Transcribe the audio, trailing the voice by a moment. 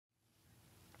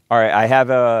All right, I have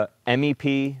a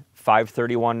MEP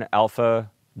 531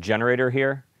 alpha generator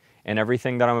here, and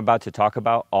everything that I'm about to talk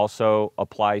about also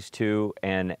applies to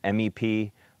an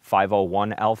MEP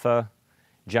 501 alpha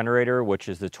generator, which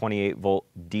is the 28 volt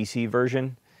DC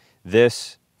version.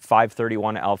 This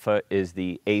 531 alpha is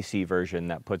the AC version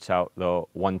that puts out the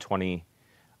 120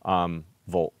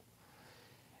 volt.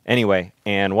 Anyway,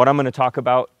 and what I'm going to talk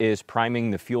about is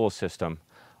priming the fuel system.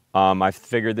 I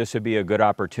figured this would be a good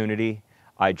opportunity.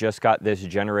 I just got this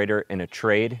generator in a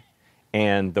trade,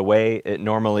 and the way it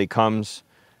normally comes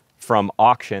from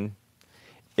auction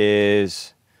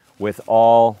is with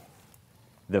all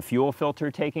the fuel filter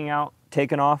taken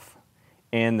off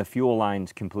and the fuel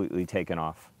lines completely taken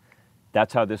off.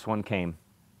 That's how this one came.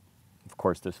 Of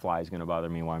course, this fly is going to bother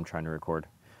me while I'm trying to record.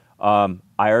 I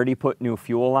already put new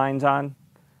fuel lines on.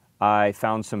 I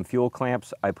found some fuel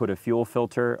clamps. I put a fuel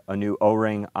filter, a new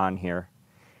O-ring on here,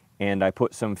 and I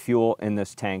put some fuel in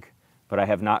this tank, but I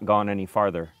have not gone any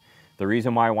farther. The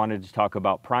reason why I wanted to talk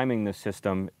about priming this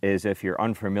system is if you're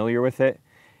unfamiliar with it,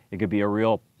 it could be a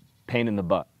real pain in the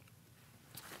butt.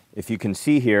 If you can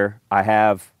see here, I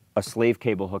have a slave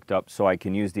cable hooked up so I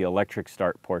can use the electric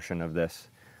start portion of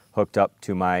this hooked up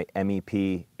to my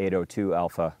MEP 802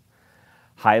 alpha.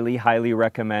 Highly, highly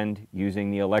recommend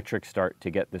using the electric start to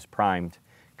get this primed,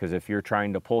 because if you're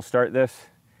trying to pull start this,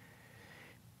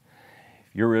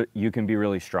 you can be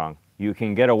really strong. You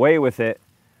can get away with it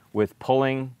with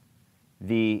pulling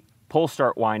the pull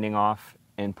start winding off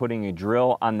and putting a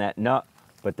drill on that nut,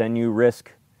 but then you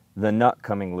risk the nut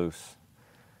coming loose.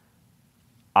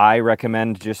 I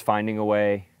recommend just finding a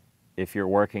way, if you're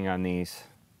working on these,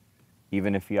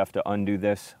 even if you have to undo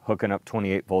this, hooking up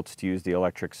 28 volts to use the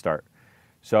electric start.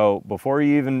 So before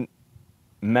you even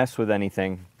mess with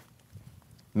anything,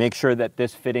 make sure that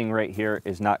this fitting right here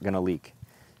is not going to leak.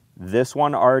 This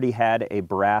one already had a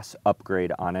brass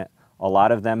upgrade on it. A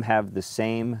lot of them have the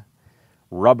same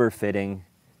rubber fitting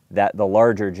that the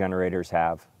larger generators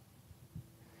have,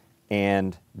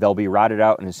 and they'll be rotted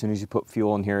out, and as soon as you put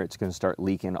fuel in here, it's going to start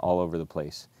leaking all over the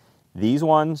place. These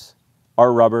ones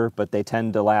are rubber, but they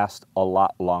tend to last a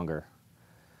lot longer.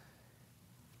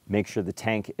 Make sure the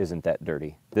tank isn't that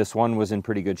dirty. This one was in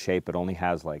pretty good shape. It only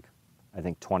has like, I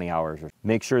think 20 hours.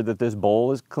 Make sure that this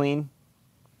bowl is clean.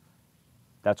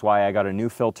 That's why I got a new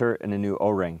filter and a new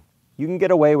O-ring. You can get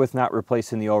away with not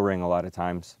replacing the O-ring a lot of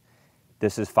times.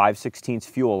 This is 5/16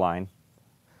 fuel line.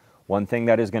 One thing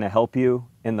that is going to help you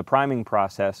in the priming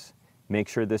process, make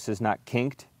sure this is not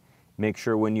kinked. Make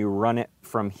sure when you run it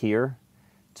from here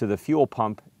to the fuel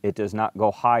pump, it does not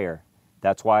go higher.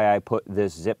 That's why I put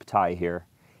this zip tie here.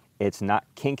 It's not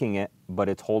kinking it, but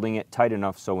it's holding it tight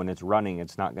enough so when it's running,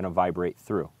 it's not going to vibrate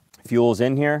through. Fuel's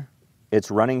in here.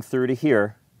 It's running through to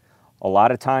here. A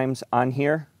lot of times on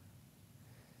here,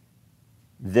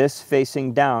 this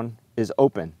facing down is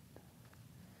open.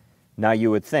 Now you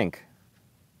would think,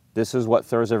 this is what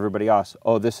throws everybody off.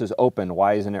 Oh, this is open.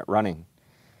 Why isn't it running?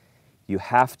 You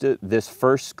have to, this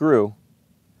first screw,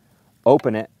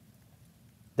 open it.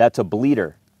 That's a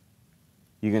bleeder.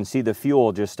 You can see the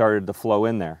fuel just started to flow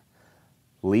in there.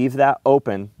 Leave that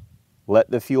open,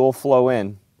 let the fuel flow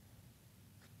in,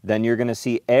 then you're going to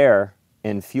see air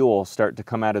and fuel start to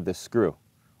come out of the screw,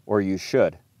 or you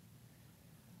should.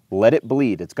 Let it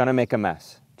bleed. It's going to make a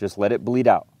mess. Just let it bleed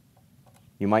out.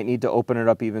 You might need to open it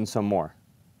up even some more.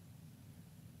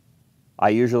 I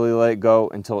usually let it go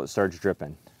until it starts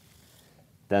dripping.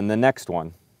 Then the next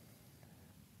one.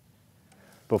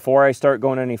 Before I start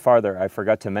going any farther, I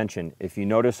forgot to mention, if you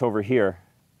notice over here,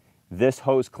 this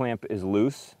hose clamp is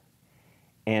loose,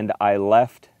 and I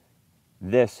left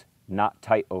this not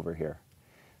tight over here.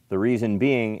 The reason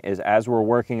being is as we're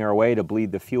working our way to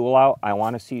bleed the fuel out, I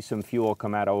want to see some fuel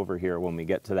come out over here when we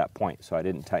get to that point, so I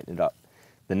didn't tighten it up.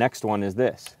 The next one is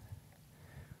this.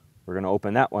 We're going to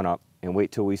open that one up and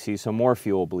wait till we see some more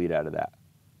fuel bleed out of that.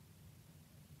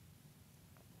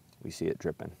 We see it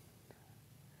dripping.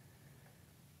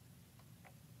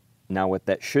 Now what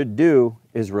that should do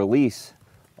is release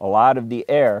a lot of the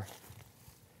air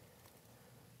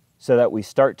so that we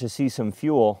start to see some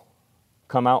fuel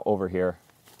come out over here.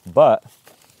 But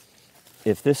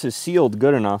if this is sealed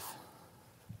good enough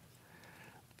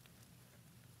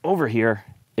over here,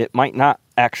 it might not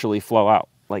actually flow out,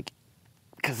 like,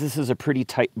 because this is a pretty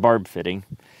tight barb fitting.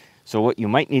 So what you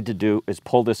might need to do is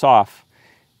pull this off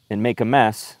and make a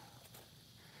mess,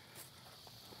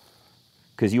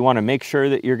 because you want to make sure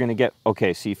that you're going to get,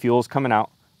 okay, see, fuel's coming out,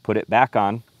 put it back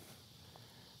on.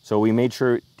 So we made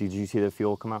sure, did you see the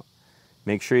fuel come out?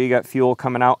 Make sure you got fuel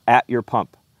coming out at your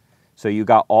pump. So you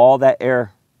got all that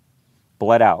air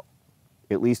bled out,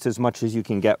 at least as much as you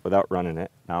can get without running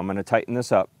it. Now I'm going to tighten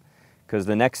this up. Because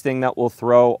the next thing that will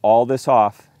throw all this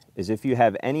off is if you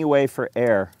have any way for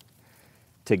air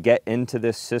to get into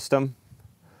this system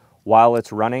while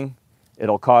it's running,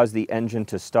 it'll cause the engine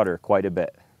to stutter quite a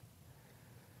bit.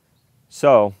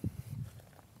 So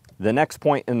the next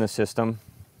point in the system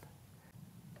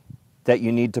that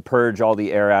you need to purge all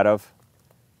the air out of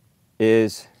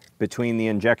is between the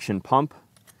injection pump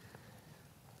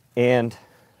and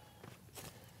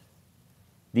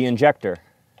the injector.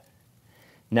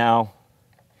 Now,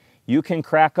 you can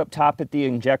crack up top at the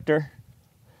injector.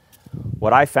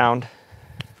 What I found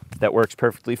that works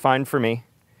perfectly fine for me,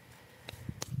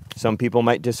 some people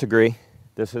might disagree,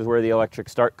 this is where the electric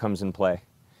start comes in play.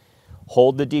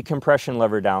 Hold the decompression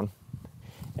lever down,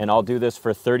 and I'll do this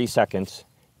for 30 seconds.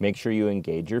 Make sure you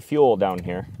engage your fuel down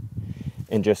here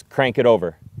and just crank it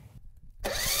over.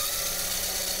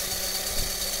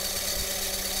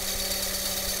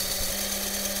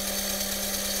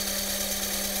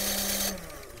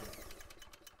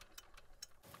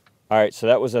 All right, so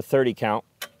that was a 30 count.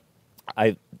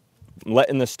 I'm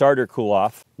letting the starter cool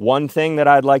off. One thing that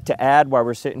I'd like to add while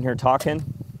we're sitting here talking,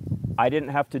 I didn't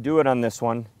have to do it on this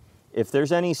one. If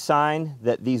there's any sign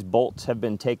that these bolts have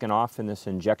been taken off and this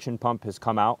injection pump has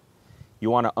come out, you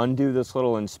want to undo this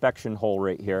little inspection hole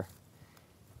right here.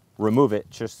 Remove it,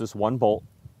 just this one bolt.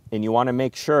 And you want to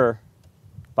make sure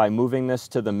by moving this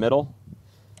to the middle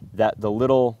that the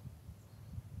little,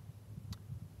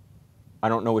 I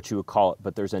don't know what you would call it,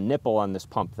 but there's a nipple on this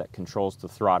pump that controls the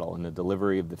throttle and the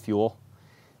delivery of the fuel,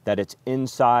 that it's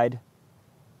inside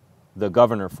the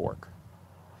governor fork.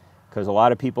 Because a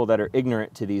lot of people that are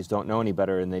ignorant to these don't know any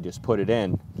better and they just put it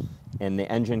in and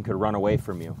the engine could run away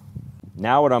from you.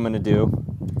 Now what I'm going to do,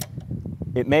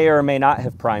 it may or may not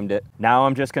have primed it. Now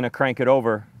I'm just going to crank it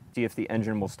over, see if the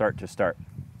engine will start to start.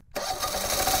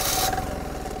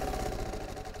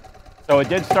 So it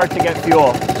did start to get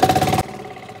fuel.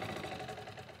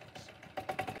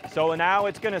 So now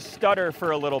it's going to stutter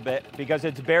for a little bit because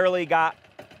it's barely got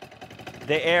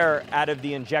the air out of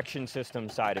the injection system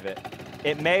side of it.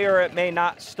 It may or it may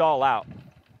not stall out.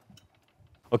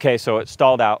 Okay, so it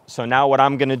stalled out. So now what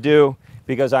I'm going to do,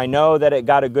 because I know that it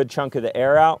got a good chunk of the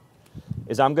air out,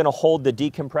 is I'm going to hold the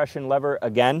decompression lever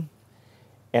again,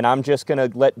 and I'm just going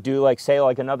to do like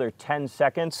another 10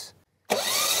 seconds. And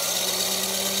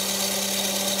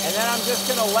then I'm just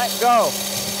going to let go.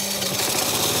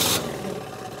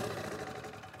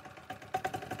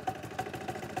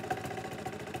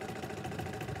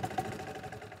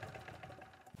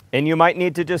 And you might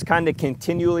need to just kind of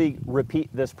continually repeat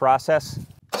this process.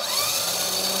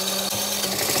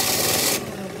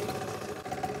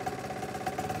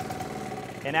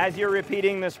 And as you're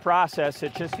repeating this process,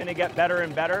 it's just going to get better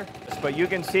and better. But you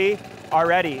can see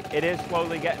already it is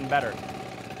slowly getting better.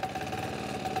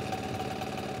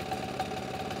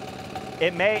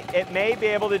 It may be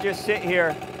able to just sit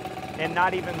here and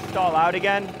not even stall out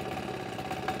again,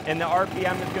 and the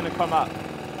RPM is going to come up.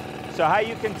 So how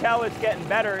you can tell it's getting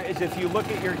better is if you look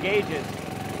at your gauges.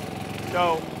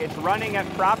 So it's running at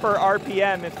proper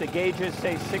RPM if the gauges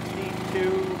say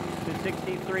 62 to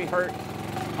 63 hertz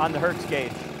on the hertz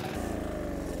gauge.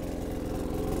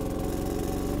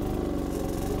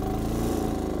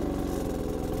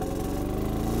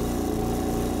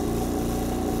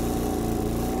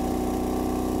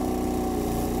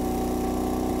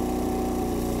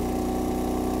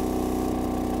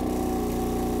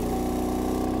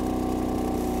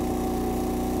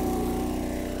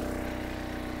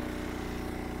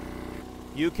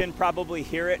 You can probably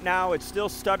hear it now. It's still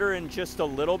stuttering just a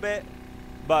little bit,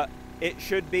 but it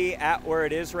should be at where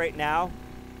it is right now.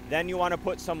 Then you want to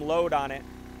put some load on it,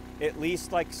 at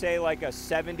least say a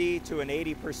 70 to an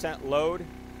 80% load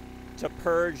to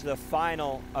purge the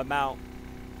final amount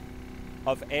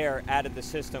of air out of the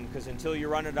system, because until you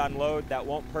run it on load, that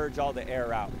won't purge all the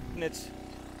air out. And it's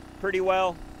pretty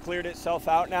well cleared itself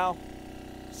out now.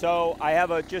 So I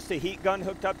have just a heat gun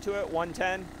hooked up to it,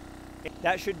 110.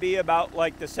 That should be about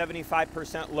the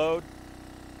 75% load.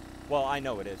 Well, I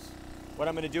know it is. What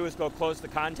I'm going to do is go close the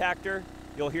contactor.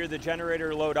 You'll hear the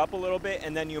generator load up a little bit,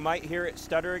 and then you might hear it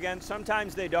stutter again.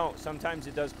 Sometimes they don't. Sometimes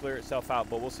it does clear itself out,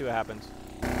 but we'll see what happens.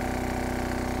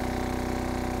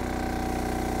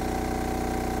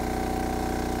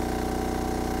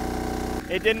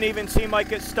 It didn't even seem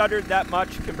like it stuttered that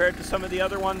much compared to some of the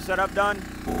other ones that I've done.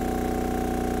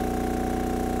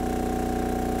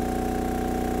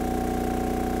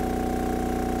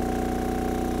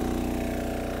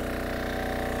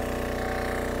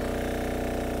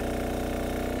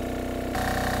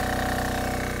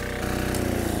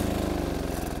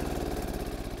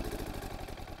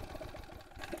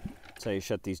 So you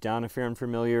shut these down if you're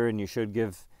unfamiliar, and you should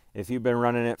give If you've been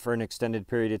running it for an extended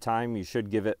period of time, you should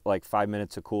give it like 5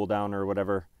 minutes of cool down or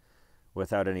whatever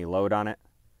without any load on it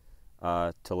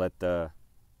to let the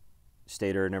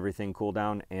stator and everything cool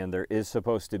down. And there is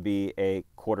supposed to be a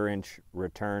 1/4 inch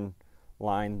return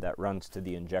line that runs to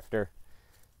the injector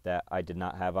that I did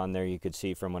not have on there. You could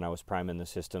see from when I was priming the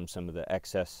system some of the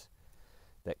excess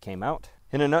that came out.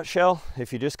 In a nutshell,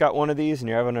 if you just got one of these and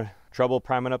you're having trouble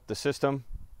priming up the system,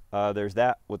 there's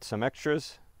that with some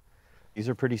extras. These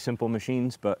are pretty simple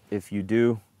machines, but if you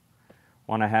do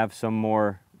want to have some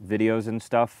more videos and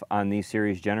stuff on these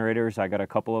series generators, I got a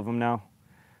couple of them now.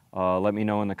 Let me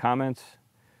know in the comments.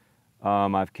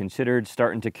 I've considered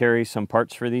starting to carry some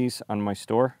parts for these on my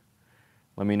store.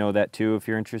 Let me know that too if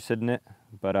you're interested in it.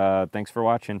 But thanks for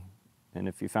watching, and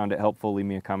if you found it helpful, leave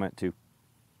me a comment too.